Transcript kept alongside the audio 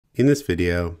In this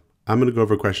video, I'm going to go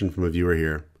over a question from a viewer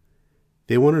here.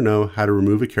 They want to know how to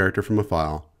remove a character from a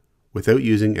file without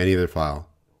using any other file.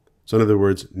 So in other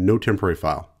words, no temporary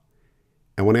file.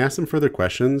 And when I asked them further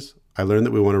questions, I learned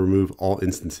that we want to remove all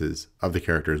instances of the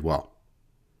character as well.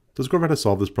 So let's go over how to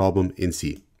solve this problem in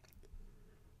C.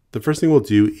 The first thing we'll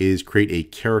do is create a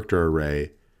character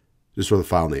array just for the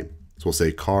file name. So we'll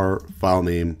say Char file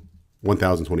name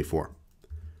 1024.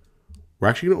 We're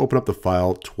actually going to open up the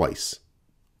file twice.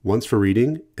 Once for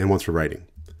reading and once for writing.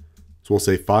 So we'll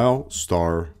say file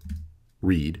star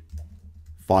read,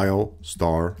 file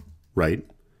star write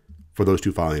for those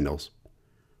two file handles.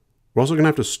 We're also going to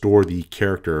have to store the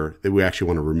character that we actually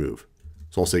want to remove.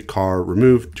 So I'll say char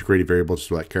remove to create a variable just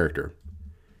for that character.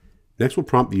 Next we'll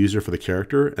prompt the user for the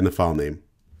character and the file name.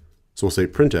 So we'll say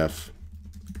printf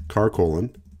char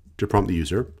colon to prompt the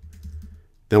user.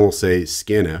 Then we'll say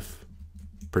scanf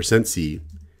 %c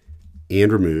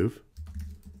and remove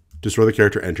to store the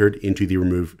character entered into the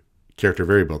remove character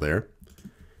variable there.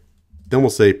 Then we'll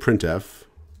say printf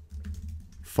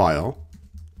file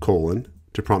colon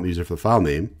to prompt the user for the file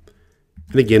name.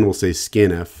 And again, we'll say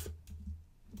scanf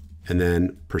and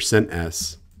then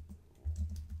 %s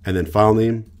and then file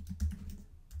name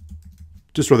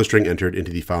to store the string entered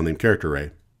into the file name character array.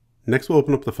 Next, we'll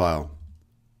open up the file,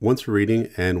 once for reading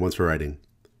and once for writing.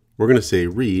 We're going to say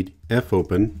read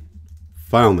fopen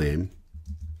file name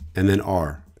and then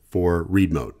R for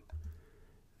read mode.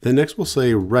 Then next we'll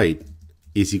say write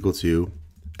is equal to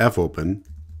fopen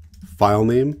file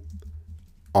name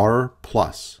R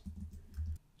plus.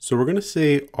 So we're going to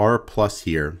say R plus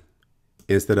here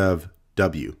instead of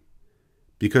W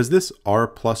because this R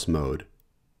plus mode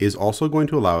is also going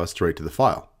to allow us to write to the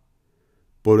file.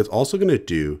 But what it's also going to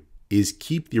do is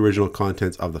keep the original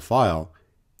contents of the file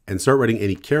and start writing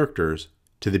any characters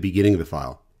to the beginning of the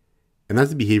file. And that's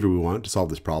the behavior we want to solve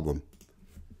this problem.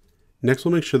 Next,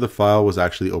 we'll make sure the file was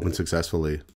actually opened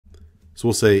successfully. So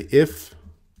we'll say if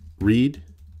read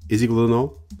is equal to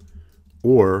null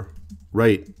or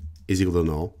write is equal to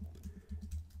null,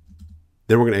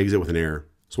 then we're going to exit with an error.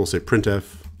 So we'll say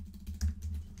printf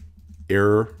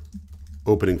error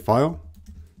opening file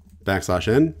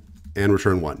 \n and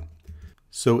return 1.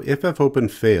 So if fopen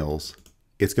fails,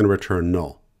 it's going to return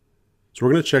null. So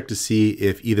we're going to check to see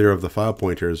if either of the file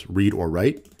pointers, read or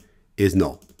write, is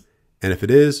null. And if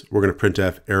it is, we're going to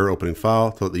printf error opening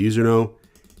file to let the user know.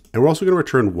 And we're also going to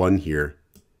return 1 here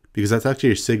because that's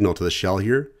actually a signal to the shell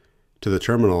here, to the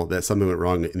terminal, that something went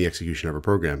wrong in the execution of our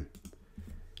program.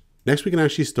 Next, we can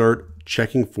actually start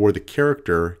checking for the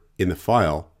character in the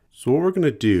file. So what we're going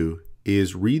to do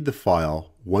is read the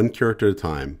file one character at a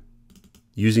time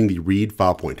using the read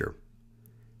file pointer.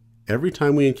 Every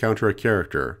time we encounter a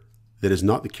character that is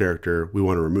not the character we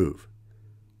want to remove,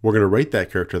 we're going to write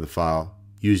that character to the file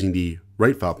using the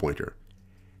write file pointer.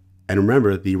 And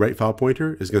remember, the write file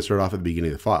pointer is going to start off at the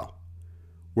beginning of the file.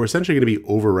 We're essentially going to be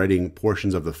overwriting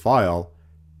portions of the file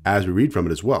as we read from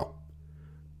it as well.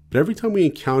 But every time we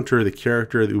encounter the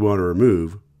character that we want to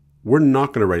remove, we're not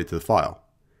going to write it to the file.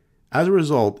 As a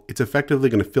result, it's effectively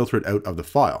going to filter it out of the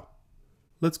file.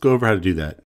 Let's go over how to do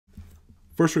that.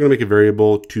 First, we're going to make a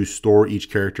variable to store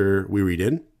each character we read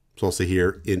in. So I'll say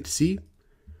here int c.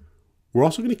 We're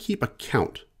also going to keep a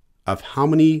count of how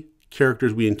many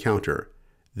characters we encounter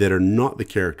that are not the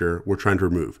character we're trying to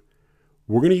remove.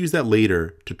 We're going to use that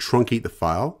later to truncate the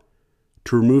file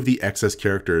to remove the excess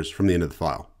characters from the end of the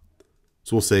file.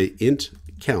 So we'll say int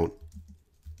count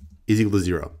is equal to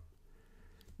 0.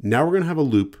 Now we're going to have a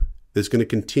loop that's going to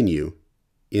continue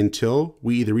until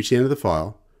we either reach the end of the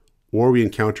file or we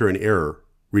encounter an error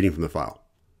reading from the file.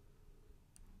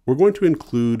 We're going to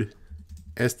include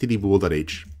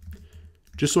stdbool.h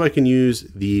just so I can use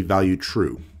the value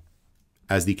true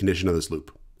as the condition of this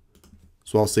loop.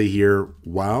 So I'll say here,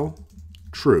 while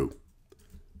true,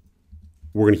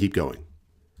 we're going to keep going.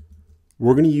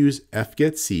 We're going to use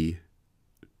fgetC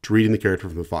to read in the character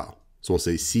from the file. So we'll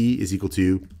say c is equal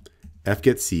to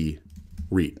fgetC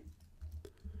read.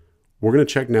 We're going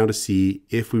to check now to see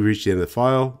if we reached the end of the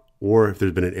file or if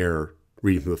there's been an error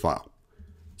reading from the file.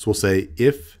 So we'll say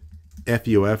if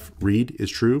feof read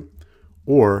is true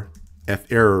or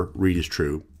ferror read is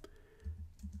true,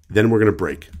 then we're going to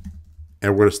break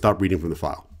and we're going to stop reading from the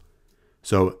file.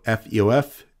 So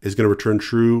feof is going to return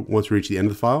true once we reach the end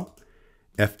of the file.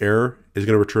 Ferror is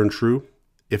going to return true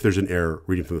if there's an error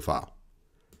reading from the file.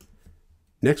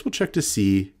 Next, we'll check to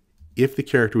see if the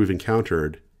character we've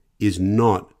encountered is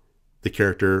not the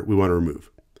character we want to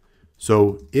remove.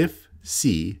 So if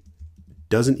c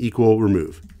doesn't equal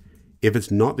remove, if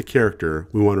it's not the character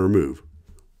we want to remove,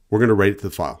 we're going to write it to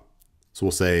the file. So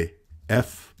we'll say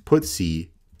f put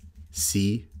c,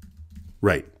 c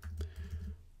Right.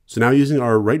 So now using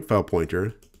our right file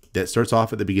pointer that starts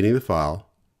off at the beginning of the file,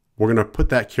 we're going to put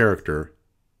that character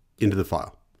into the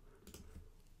file.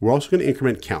 We're also going to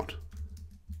increment count,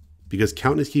 because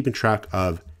count is keeping track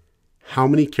of how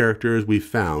many characters we've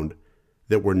found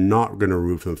that we're not going to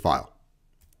remove from the file.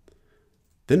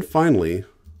 Then finally,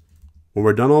 when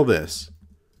we're done all this,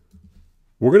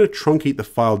 we're going to truncate the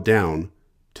file down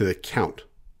to the count,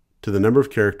 to the number of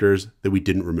characters that we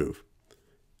didn't remove.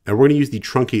 And we're going to use the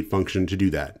truncate function to do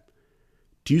that.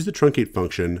 To use the truncate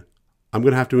function, I'm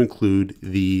going to have to include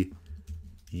the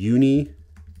uni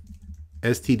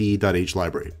std.h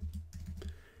library.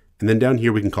 And then down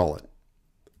here we can call it.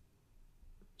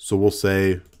 So we'll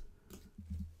say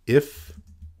if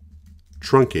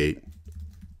truncate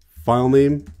file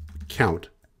name count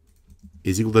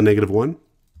is equal to -1,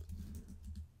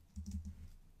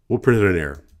 we'll print an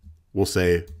error. We'll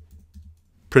say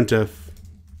printf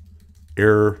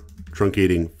error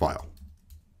truncating file.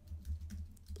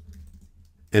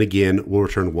 And again, we'll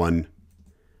return 1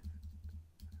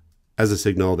 as a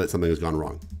signal that something has gone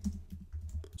wrong.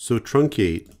 So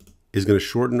truncate is going to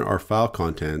shorten our file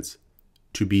contents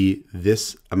to be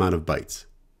this amount of bytes,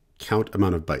 count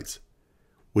amount of bytes,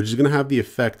 which is going to have the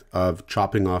effect of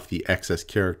chopping off the excess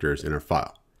characters in our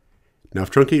file. Now,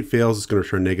 if truncate fails, it's going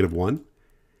to return -1,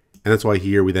 and that's why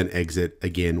here we then exit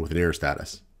again with an error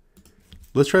status.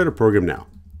 Let's try the program now.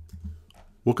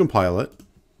 We'll compile it,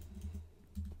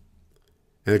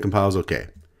 and it compiles okay.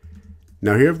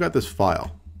 Now here I've got this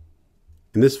file,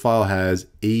 and this file has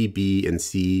A, B, and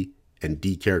C, and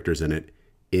D characters in it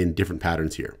in different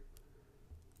patterns here.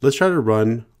 Let's try to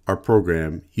run our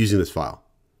program using this file.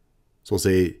 So we'll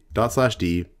say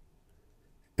 /d,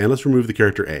 and let's remove the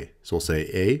character A. So we'll say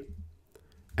A,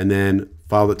 and then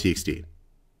file.txt.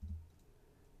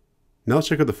 Now let's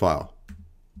check out the file.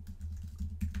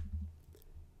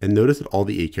 And notice that all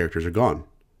the A characters are gone.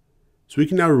 So we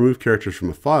can now remove characters from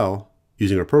a file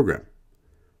using our program.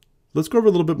 Let's go over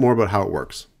a little bit more about how it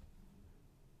works.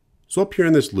 So up here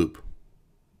in this loop,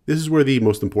 this is where the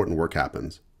most important work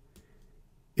happens.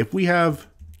 If we have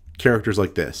characters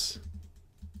like this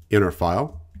in our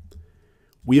file,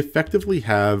 we effectively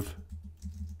have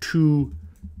 2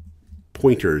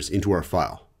 pointers into our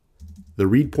file, the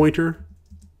read pointer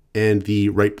and the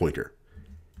write pointer.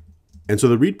 And so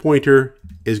the read pointer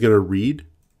is going to read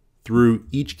through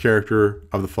each character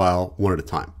of the file one at a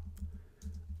time.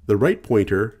 The write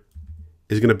pointer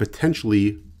is going to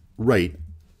potentially write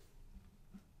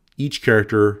each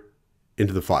character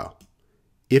into the file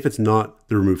if it's not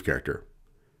the remove character.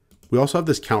 We also have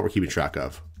this count we're keeping track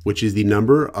of, which is the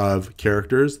number of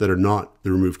characters that are not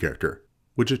the remove character,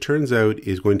 which it turns out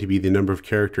is going to be the number of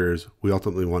characters we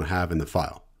ultimately want to have in the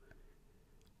file.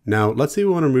 Now, let's say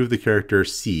we want to remove the character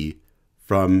C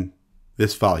from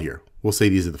this file here. We'll say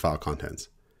these are the file contents.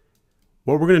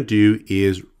 What we're going to do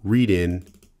is read in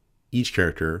each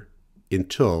character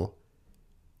until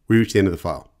we reach the end of the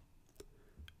file.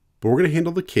 But we're going to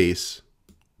handle the case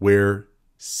where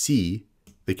C,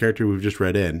 the character we've just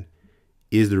read in,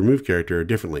 is the remove character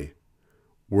differently.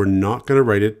 We're not going to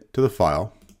write it to the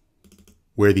file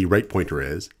where the write pointer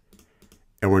is,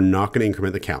 and we're not going to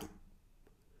increment the count.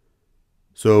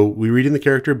 So we read in the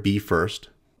character B first,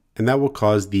 and that will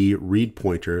cause the read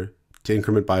pointer to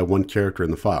increment by 1 character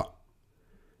in the file.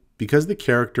 Because the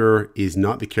character is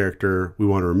not the character we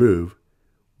want to remove,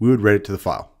 we would write it to the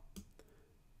file.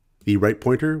 The write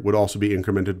pointer would also be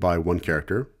incremented by 1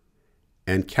 character,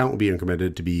 and count will be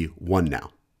incremented to be 1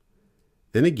 now.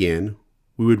 Then again,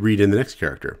 we would read in the next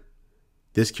character.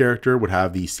 This character would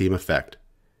have the same effect.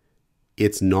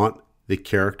 It's not the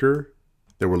character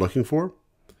that we're looking for,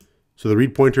 so the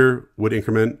read pointer would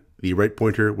increment, the write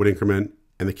pointer would increment,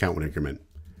 and the count would increment.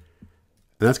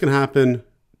 And that's going to happen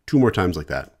 2 more times like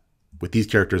that, with these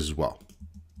characters as well.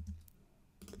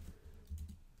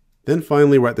 Then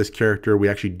finally, we're at this character we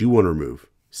actually do want to remove,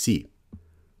 C.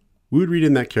 We would read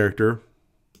in that character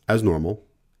as normal,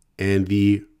 and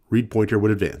the read pointer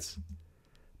would advance.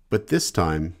 But this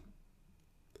time,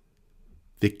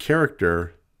 the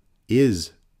character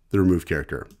is the remove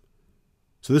character.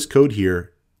 So this code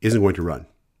here isn't going to run.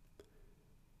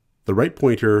 The write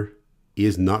pointer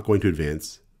is not going to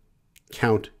advance.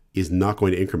 Count is not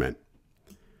going to increment.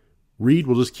 Read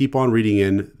will just keep on reading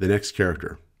in the next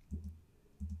character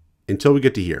until we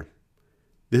get to here.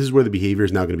 This is where the behavior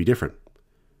is now going to be different.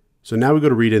 So now we go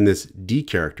to read in this D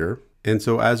character. And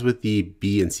so as with the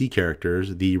B and C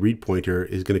characters, the read pointer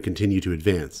is going to continue to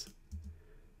advance.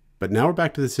 But now we're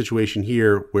back to the situation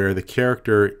here where the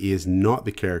character is not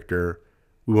the character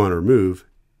we want to remove,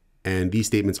 and these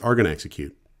statements are going to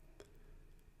execute.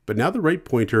 But now the write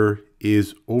pointer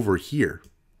is over here.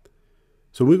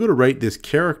 So when we go to write this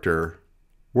character,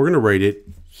 we're going to write it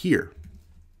here,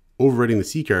 overwriting the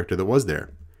C character that was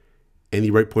there. And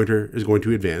the right pointer is going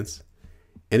to advance.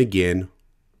 And again,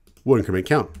 we'll increment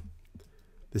count.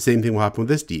 The same thing will happen with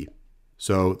this D.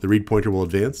 So the read pointer will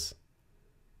advance.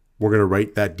 We're going to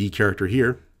write that D character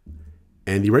here,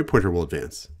 and the right pointer will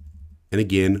advance. And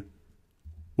again,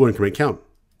 we'll increment count.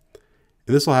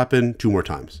 And this will happen 2 more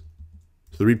times.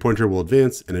 So the read pointer will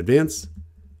advance and advance.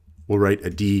 We'll write a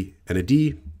D,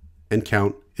 and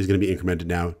count is going to be incremented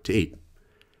now to 8.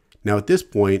 Now at this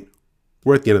point,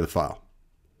 we're at the end of the file.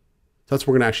 So that's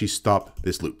where we're going to actually stop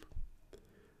this loop.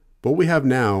 But what we have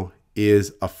now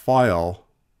is a file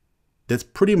that's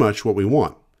pretty much what we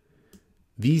want.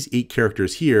 These 8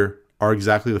 characters here are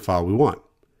exactly the file we want.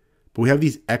 But we have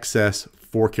these excess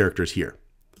 4 characters here.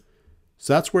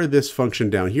 So that's where this function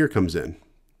down here comes in,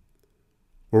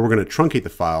 where we're going to truncate the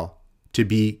file to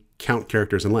be count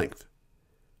characters in length.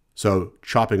 So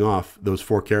chopping off those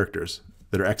 4 characters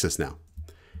that are excess now.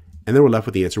 And then we're left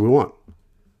with the answer we want.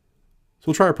 So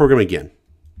we'll try our program again.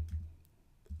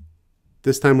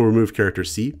 This time we'll remove character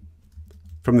C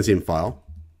from the same file.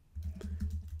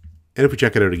 And if we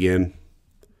check it out again,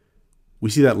 we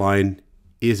see that line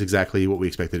is exactly what we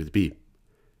expected it to be.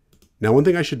 Now, one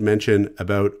thing I should mention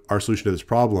about our solution to this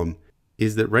problem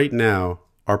is that right now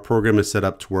our program is set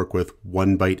up to work with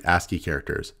 1 byte ASCII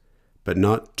characters, but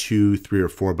not 2, 3, or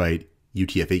 4 byte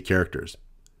UTF-8 characters.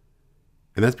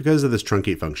 And that's because of this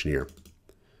truncate function here.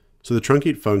 So the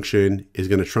truncate function is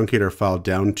going to truncate our file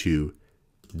down to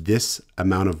this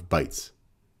amount of bytes.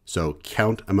 So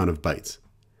count amount of bytes.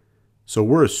 So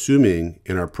we're assuming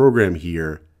in our program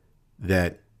here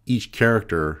that each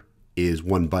character is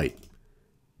 1 byte,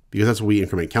 because that's what we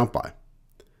increment count by.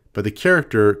 But the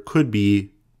character could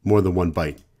be more than 1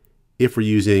 byte if we're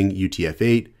using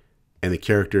UTF-8 and the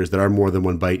characters that are more than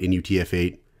 1 byte in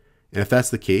UTF-8. And if that's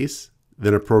the case,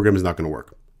 then our program is not going to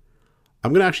work.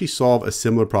 I'm going to actually solve a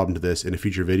similar problem to this in a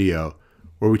future video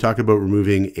where we talk about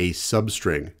removing a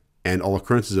substring and all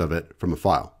occurrences of it from a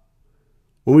file.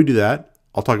 When we do that,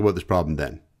 I'll talk about this problem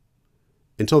then.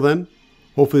 Until then,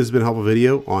 hopefully this has been a helpful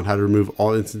video on how to remove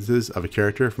all instances of a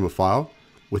character from a file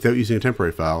without using a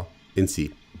temporary file in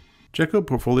C. Check out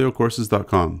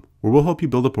portfoliocourses.com, where we'll help you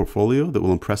build a portfolio that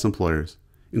will impress employers,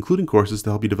 including courses to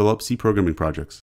help you develop C programming projects.